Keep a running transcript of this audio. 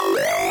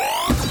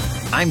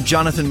I'm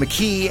Jonathan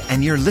McKee,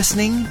 and you're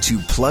listening to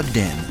Plugged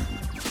In.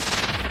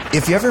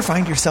 If you ever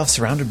find yourself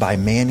surrounded by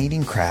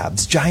man-eating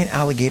crabs, giant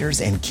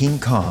alligators, and King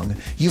Kong,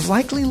 you've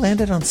likely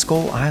landed on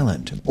Skull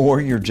Island, or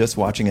you're just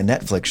watching a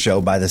Netflix show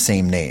by the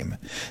same name.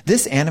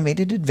 This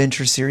animated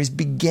adventure series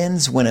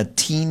begins when a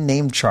teen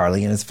named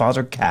Charlie and his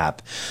father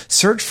Cap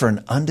search for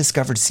an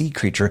undiscovered sea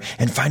creature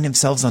and find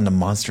themselves on the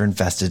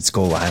monster-infested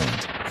Skull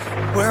Island.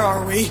 Where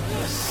are we?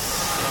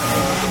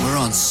 We're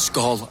on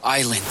Skull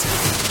Island.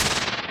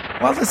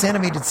 While this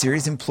animated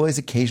series employs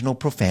occasional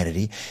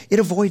profanity, it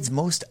avoids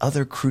most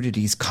other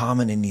crudities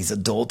common in these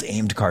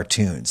adult-aimed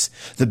cartoons.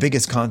 The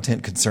biggest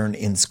content concern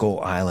in Skull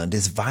Island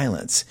is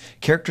violence.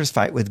 Characters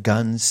fight with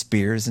guns,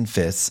 spears, and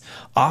fists,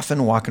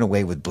 often walking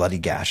away with bloody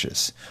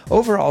gashes.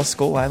 Overall,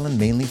 Skull Island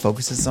mainly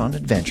focuses on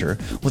adventure,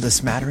 with a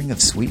smattering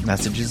of sweet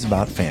messages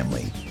about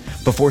family.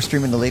 Before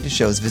streaming the latest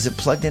shows, visit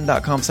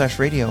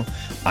PluggedIn.com/radio.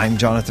 I'm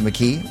Jonathan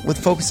McKee, with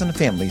Focus on the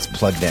Family's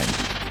Plugged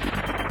In.